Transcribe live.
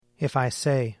If I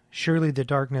say, surely the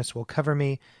darkness will cover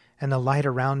me, and the light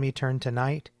around me turn to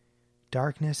night,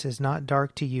 darkness is not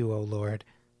dark to you, O Lord.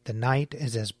 The night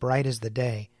is as bright as the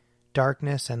day.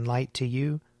 Darkness and light to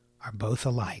you are both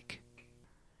alike.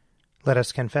 Let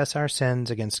us confess our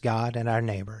sins against God and our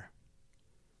neighbor.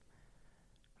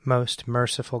 Most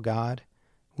merciful God,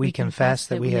 we confess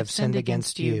that we have sinned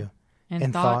against you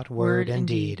in thought, word, and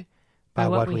deed, by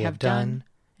what we have done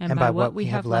and by what we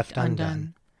have left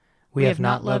undone. We have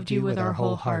not loved you with our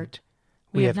whole heart.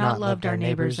 We have not loved our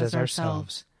neighbors as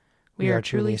ourselves. We are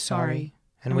truly sorry,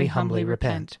 and we humbly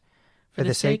repent. For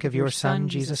the sake of your Son,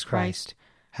 Jesus Christ,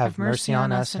 have mercy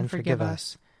on us and forgive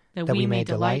us, that we may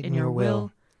delight in your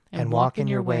will and walk in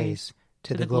your ways,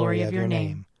 to the glory of your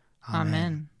name.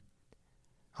 Amen.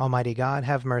 Almighty God,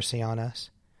 have mercy on us.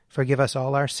 Forgive us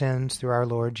all our sins through our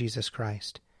Lord Jesus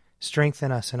Christ.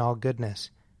 Strengthen us in all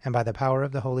goodness, and by the power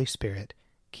of the Holy Spirit,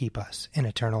 keep us in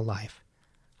eternal life.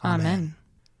 Amen.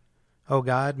 O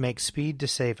God, make speed to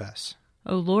save us.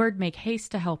 O Lord, make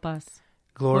haste to help us.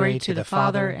 Glory to the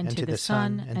Father, and to the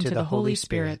Son, and to the Holy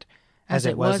Spirit, as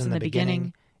it was in the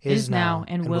beginning, is now,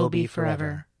 and will be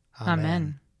forever.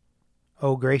 Amen.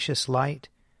 O gracious light,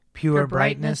 pure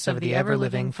brightness of the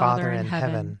ever-living Father in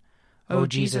heaven, O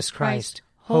Jesus Christ,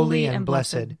 holy and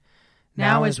blessed,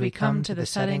 now as we come to the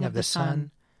setting of the sun,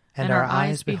 and our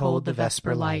eyes behold the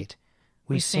vesper light,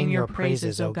 we sing your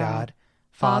praises, O God,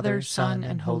 Father, Son,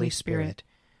 and Holy Spirit.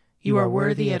 You are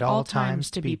worthy at all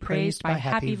times to be praised by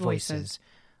happy voices,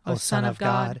 O Son of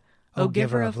God, O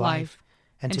Giver of life,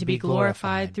 and to be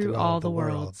glorified through all the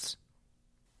worlds.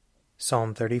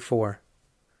 Psalm 34.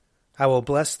 I will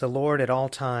bless the Lord at all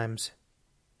times.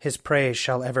 His praise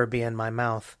shall ever be in my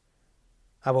mouth.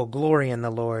 I will glory in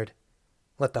the Lord.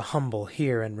 Let the humble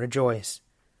hear and rejoice.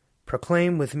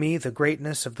 Proclaim with me the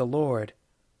greatness of the Lord.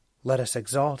 Let us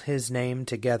exalt his name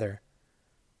together.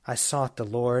 I sought the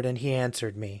Lord, and he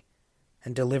answered me,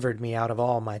 and delivered me out of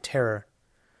all my terror.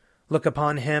 Look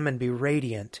upon him and be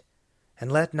radiant,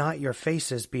 and let not your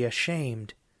faces be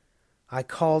ashamed. I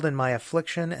called in my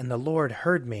affliction, and the Lord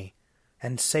heard me,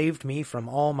 and saved me from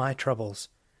all my troubles.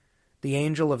 The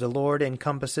angel of the Lord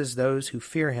encompasses those who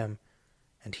fear him,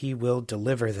 and he will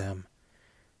deliver them.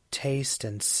 Taste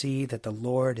and see that the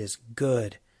Lord is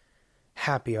good.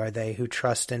 Happy are they who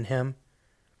trust in him.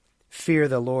 Fear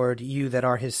the Lord, you that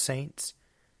are his saints,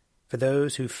 for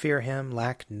those who fear him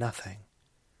lack nothing.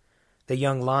 The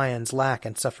young lions lack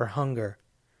and suffer hunger,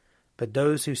 but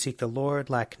those who seek the Lord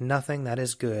lack nothing that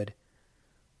is good.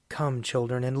 Come,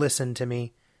 children, and listen to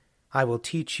me. I will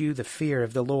teach you the fear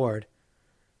of the Lord.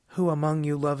 Who among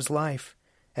you loves life,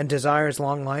 and desires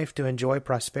long life to enjoy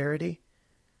prosperity?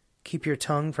 Keep your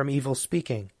tongue from evil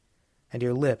speaking, and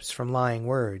your lips from lying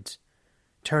words.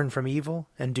 Turn from evil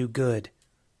and do good.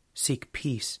 Seek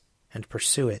peace and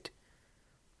pursue it.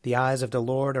 The eyes of the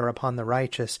Lord are upon the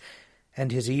righteous,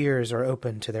 and his ears are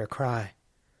open to their cry.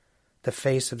 The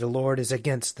face of the Lord is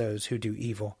against those who do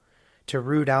evil, to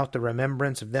root out the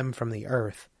remembrance of them from the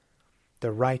earth.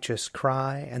 The righteous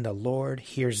cry, and the Lord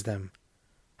hears them,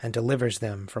 and delivers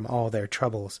them from all their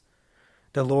troubles.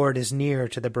 The Lord is near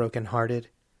to the brokenhearted,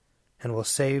 and will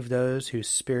save those whose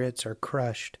spirits are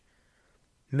crushed.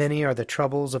 Many are the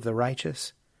troubles of the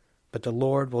righteous, but the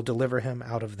Lord will deliver him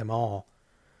out of them all.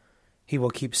 He will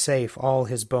keep safe all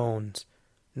his bones,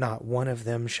 not one of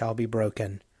them shall be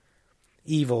broken.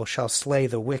 Evil shall slay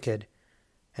the wicked,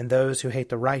 and those who hate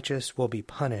the righteous will be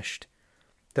punished.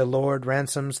 The Lord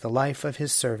ransoms the life of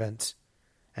his servants,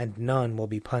 and none will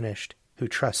be punished who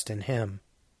trust in him.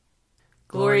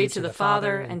 Glory to the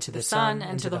Father, and to the Son,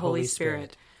 and to the Holy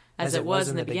Spirit, as it was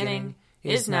in the beginning,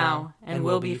 is now, and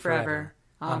will be forever.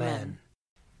 Amen.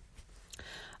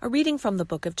 A reading from the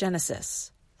book of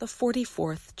Genesis, the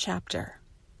 44th chapter.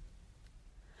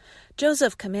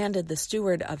 Joseph commanded the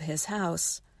steward of his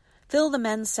house, "Fill the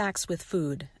men's sacks with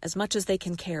food, as much as they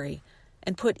can carry,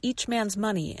 and put each man's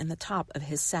money in the top of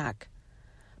his sack.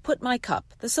 Put my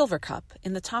cup, the silver cup,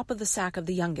 in the top of the sack of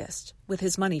the youngest, with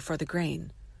his money for the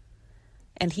grain."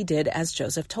 And he did as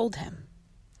Joseph told him.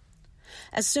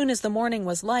 As soon as the morning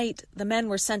was light, the men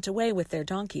were sent away with their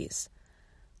donkeys.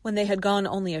 When they had gone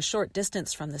only a short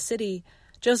distance from the city,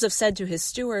 Joseph said to his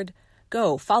steward,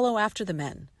 "Go, follow after the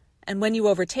men, and when you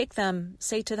overtake them,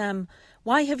 say to them,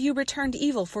 'Why have you returned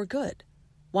evil for good?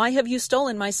 Why have you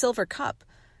stolen my silver cup?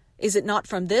 Is it not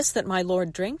from this that my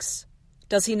Lord drinks?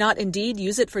 Does he not indeed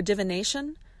use it for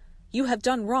divination? You have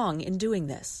done wrong in doing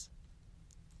this.'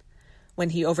 When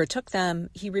he overtook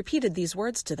them, he repeated these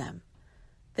words to them.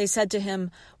 They said to him,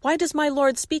 'Why does my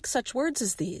Lord speak such words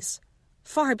as these?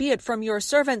 Far be it from your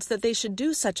servants that they should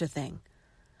do such a thing.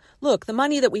 Look, the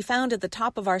money that we found at the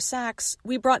top of our sacks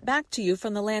we brought back to you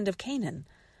from the land of Canaan.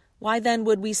 Why then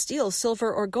would we steal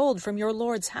silver or gold from your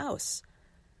Lord's house?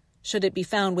 Should it be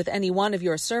found with any one of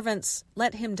your servants,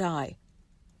 let him die.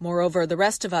 Moreover, the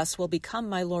rest of us will become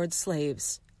my Lord's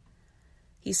slaves."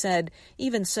 He said,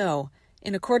 "Even so,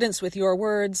 in accordance with your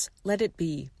words, let it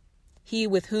be. He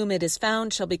with whom it is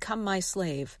found shall become my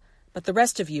slave, but the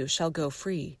rest of you shall go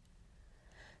free."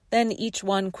 Then each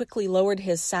one quickly lowered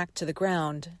his sack to the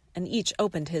ground, and each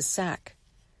opened his sack.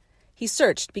 He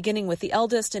searched, beginning with the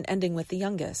eldest and ending with the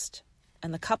youngest,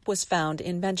 and the cup was found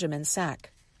in Benjamin's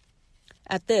sack.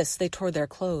 At this they tore their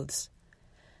clothes.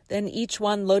 Then each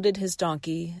one loaded his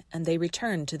donkey, and they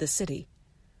returned to the city.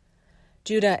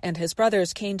 Judah and his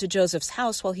brothers came to Joseph's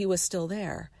house while he was still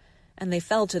there, and they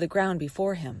fell to the ground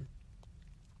before him.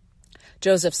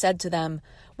 Joseph said to them,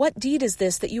 "What deed is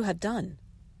this that you have done?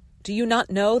 Do you not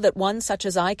know that one such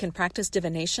as I can practice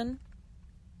divination?"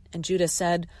 And Judah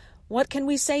said, "What can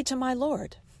we say to my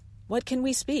lord? What can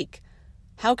we speak?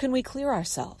 How can we clear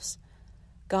ourselves?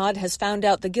 God has found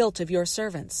out the guilt of your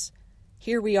servants.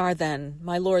 Here we are then,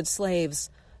 my lord's slaves,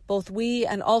 both we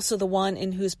and also the one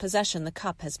in whose possession the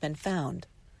cup has been found."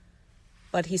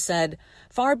 But he said,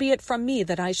 "Far be it from me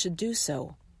that I should do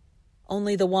so.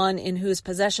 Only the one in whose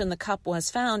possession the cup was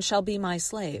found shall be my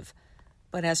slave.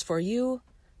 But as for you,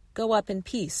 go up in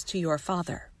peace to your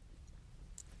father."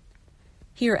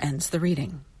 Here ends the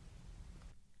reading.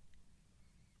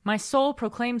 My soul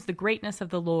proclaims the greatness of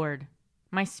the Lord.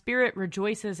 My spirit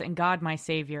rejoices in God my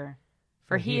Savior.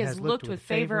 For he has looked with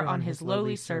favor on his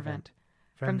lowly servant.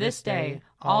 From this day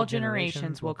all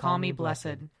generations will call me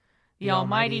blessed. The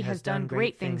Almighty has done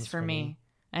great things for me,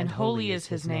 and holy is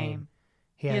his name.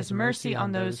 He has mercy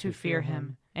on those who fear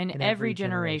him, in every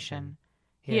generation.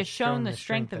 He has shown the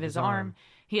strength of his arm.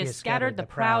 He has scattered the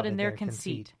proud in their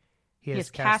conceit. He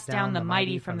has cast down the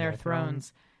mighty from their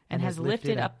thrones, and has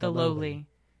lifted up the lowly.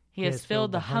 He has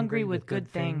filled the hungry with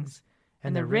good things,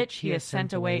 and the rich he has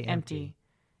sent away empty.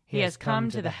 He has come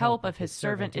to the help of his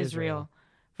servant Israel,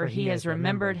 for he has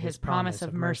remembered his promise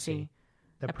of mercy,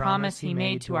 the promise he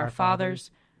made to our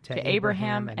fathers, to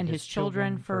Abraham and his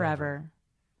children forever.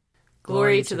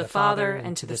 Glory to the Father,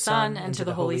 and to the Son, and to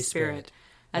the Holy Spirit,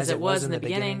 as it was in the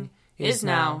beginning, is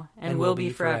now, and will be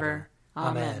forever.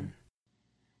 Amen.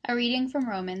 A reading from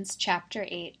Romans chapter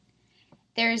 8.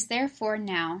 There is therefore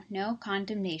now no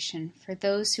condemnation for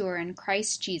those who are in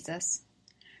Christ Jesus.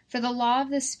 For the law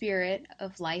of the Spirit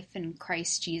of life in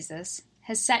Christ Jesus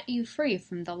has set you free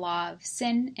from the law of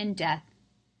sin and death.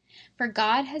 For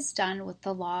God has done what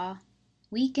the law,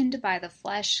 weakened by the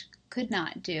flesh, could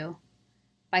not do,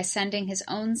 by sending his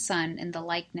own Son in the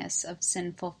likeness of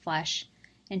sinful flesh,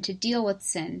 and to deal with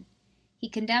sin. He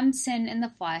condemned sin in the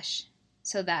flesh,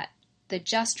 so that the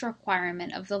just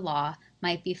requirement of the law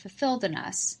might be fulfilled in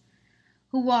us,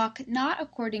 who walk not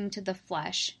according to the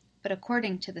flesh, but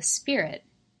according to the Spirit.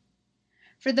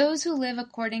 For those who live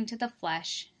according to the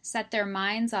flesh set their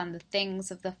minds on the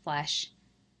things of the flesh,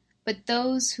 but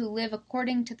those who live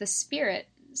according to the Spirit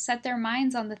set their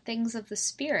minds on the things of the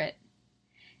Spirit.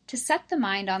 To set the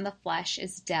mind on the flesh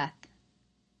is death,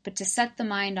 but to set the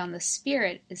mind on the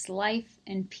Spirit is life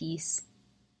and peace.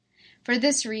 For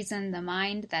this reason, the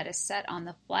mind that is set on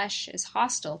the flesh is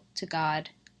hostile to God.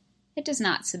 It does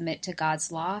not submit to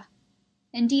God's law.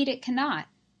 Indeed, it cannot.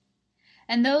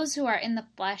 And those who are in the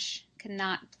flesh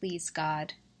cannot please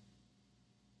God.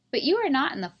 But you are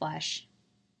not in the flesh.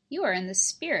 You are in the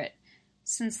Spirit,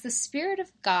 since the Spirit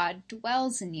of God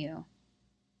dwells in you.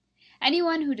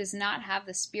 Anyone who does not have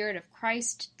the Spirit of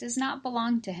Christ does not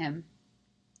belong to him.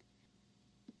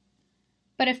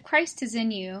 But if Christ is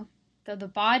in you, though the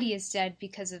body is dead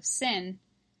because of sin,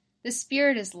 the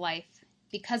Spirit is life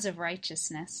because of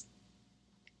righteousness.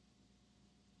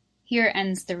 Here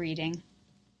ends the reading.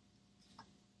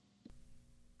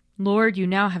 Lord, you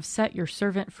now have set your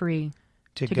servant free,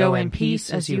 to go in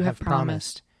peace as you have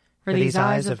promised. For these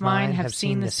eyes of mine have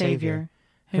seen the Savior,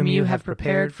 whom you have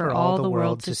prepared for all the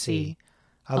world to see,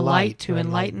 a light to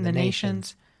enlighten the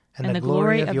nations, and the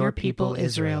glory of your people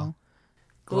Israel.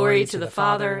 Glory to the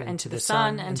Father, and to the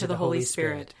Son, and to the Holy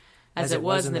Spirit, as it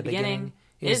was in the beginning,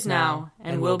 is now,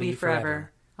 and will be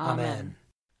forever. Amen.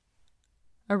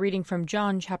 A reading from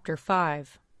John chapter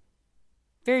 5.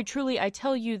 Very truly I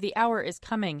tell you, the hour is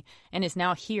coming, and is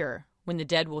now here, when the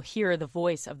dead will hear the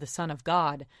voice of the Son of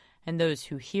God, and those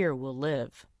who hear will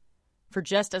live. For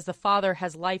just as the Father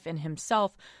has life in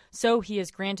himself, so he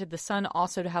has granted the Son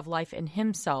also to have life in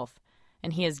himself,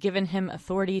 and he has given him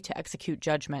authority to execute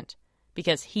judgment,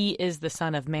 because he is the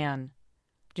Son of Man.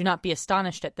 Do not be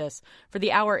astonished at this, for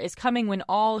the hour is coming when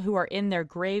all who are in their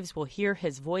graves will hear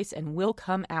his voice and will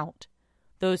come out.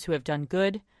 Those who have done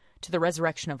good, to the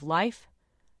resurrection of life,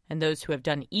 and those who have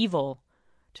done evil,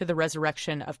 to the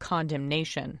resurrection of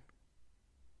condemnation.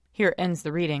 Here ends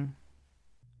the reading.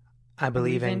 I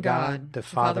believe in God, the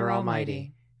Father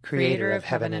Almighty, creator of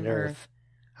heaven and earth.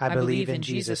 I believe in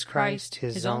Jesus Christ,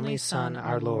 his only Son,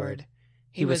 our Lord.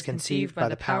 He was conceived by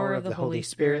the power of the Holy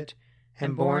Spirit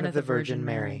and born of the Virgin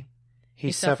Mary.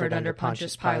 He suffered under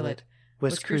Pontius Pilate,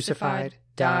 was crucified,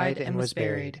 died, and was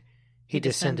buried. He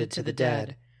descended to the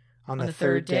dead. On the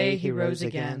third day he rose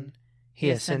again. He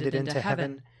ascended into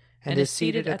heaven and is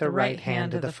seated at the right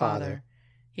hand of the Father.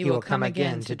 He will come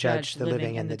again to judge the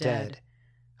living and the dead.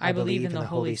 I believe in the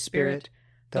Holy Spirit,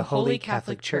 the Holy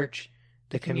Catholic Church,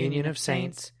 the communion of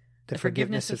saints, the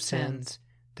forgiveness of sins,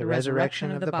 the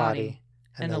resurrection of the body,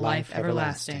 and the life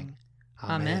everlasting.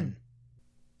 Amen.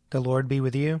 The Lord be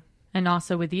with you. And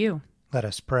also with you. Let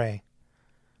us pray.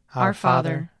 Our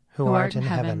Father, who art in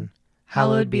heaven,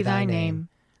 hallowed be thy name.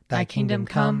 Thy kingdom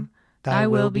come, thy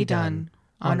will be done,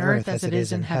 on earth as it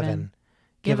is in heaven.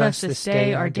 Give us this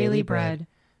day our daily bread,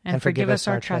 and forgive us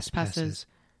our trespasses,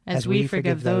 as we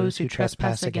forgive those who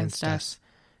trespass against us.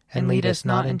 And lead us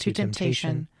not into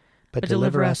temptation, but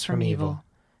deliver us from evil.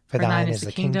 For thine is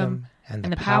the kingdom, and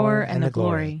the power, and the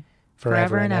glory,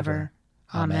 forever and ever.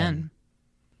 Amen.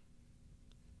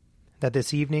 That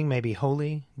this evening may be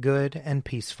holy, good, and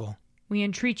peaceful. We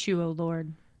entreat you, O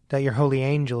Lord. That your holy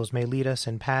angels may lead us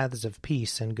in paths of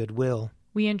peace and goodwill.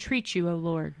 We entreat you, O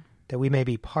Lord. That we may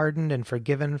be pardoned and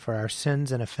forgiven for our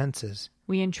sins and offenses.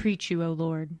 We entreat you, O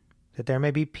Lord. That there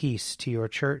may be peace to your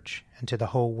church and to the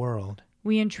whole world.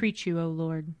 We entreat you, O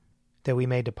Lord. That we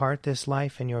may depart this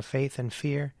life in your faith and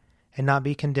fear, and not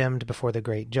be condemned before the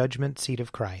great judgment seat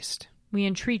of Christ. We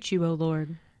entreat you, O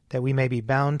Lord. That we may be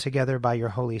bound together by your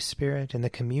Holy Spirit in the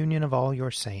communion of all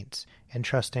your saints,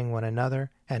 entrusting one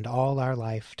another and all our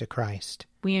life to Christ.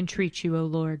 We entreat you, O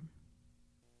Lord.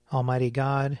 Almighty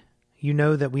God, you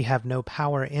know that we have no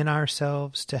power in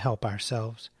ourselves to help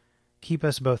ourselves. Keep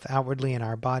us both outwardly in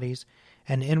our bodies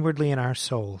and inwardly in our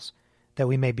souls, that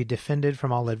we may be defended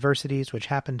from all adversities which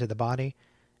happen to the body,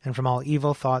 and from all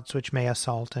evil thoughts which may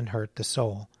assault and hurt the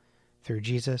soul. Through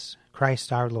Jesus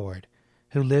Christ our Lord,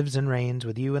 who lives and reigns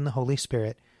with you in the Holy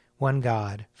Spirit, one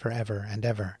God, forever and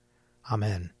ever.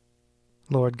 Amen.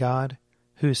 Lord God,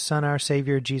 whose Son, our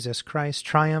Savior Jesus Christ,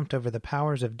 triumphed over the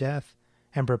powers of death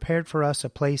and prepared for us a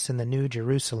place in the New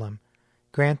Jerusalem,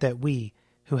 grant that we,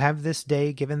 who have this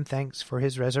day given thanks for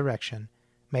his resurrection,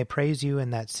 may praise you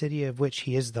in that city of which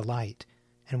he is the light,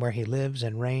 and where he lives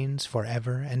and reigns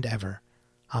forever and ever.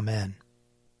 Amen.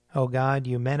 O God,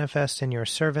 you manifest in your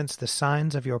servants the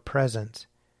signs of your presence.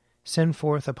 Send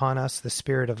forth upon us the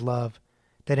Spirit of love,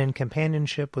 that in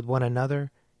companionship with one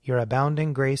another your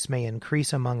abounding grace may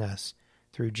increase among us,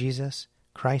 through Jesus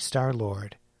Christ our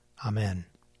Lord. Amen.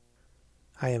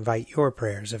 I invite your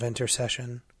prayers of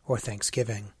intercession or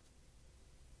thanksgiving.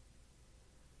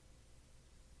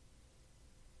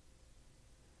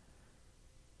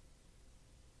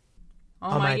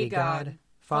 Almighty God,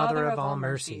 Father of all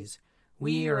mercies,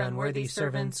 we, your unworthy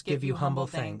servants, give you humble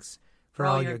thanks for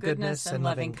all your goodness and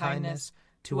loving kindness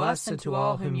to us and to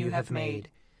all whom you have made.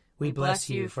 We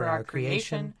bless you for our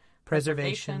creation,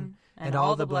 preservation, and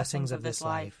all the blessings of this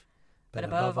life, but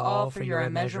above all for your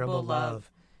immeasurable love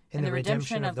in the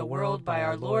redemption of the world by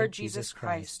our Lord Jesus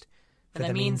Christ, for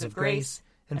the means of grace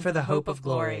and for the hope of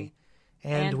glory.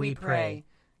 And we pray,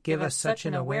 give us such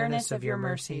an awareness of your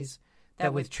mercies,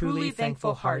 that with truly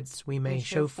thankful hearts we may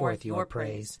show forth your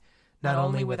praise, not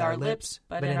only with our lips,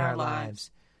 but in our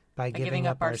lives, by giving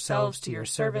up ourselves to your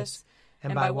service,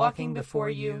 and by walking before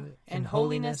you in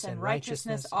holiness and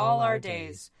righteousness all our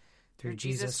days, through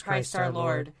Jesus Christ our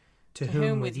Lord, to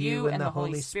whom with you and the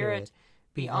Holy Spirit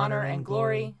be honor and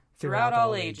glory throughout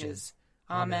all ages.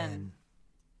 Amen.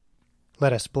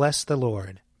 Let us bless the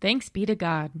Lord. Thanks be to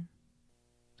God.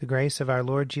 The grace of our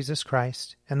Lord Jesus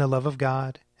Christ, and the love of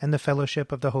God, and the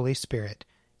fellowship of the Holy Spirit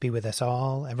be with us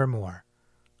all evermore.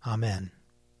 Amen.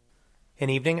 An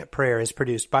Evening at Prayer is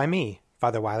produced by me,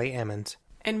 Father Wiley Ammons.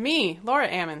 And me, Laura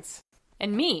Ammons.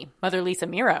 And me, Mother Lisa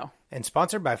Miro. And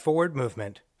sponsored by Forward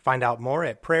Movement. Find out more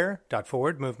at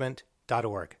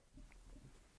prayer.forwardmovement.org.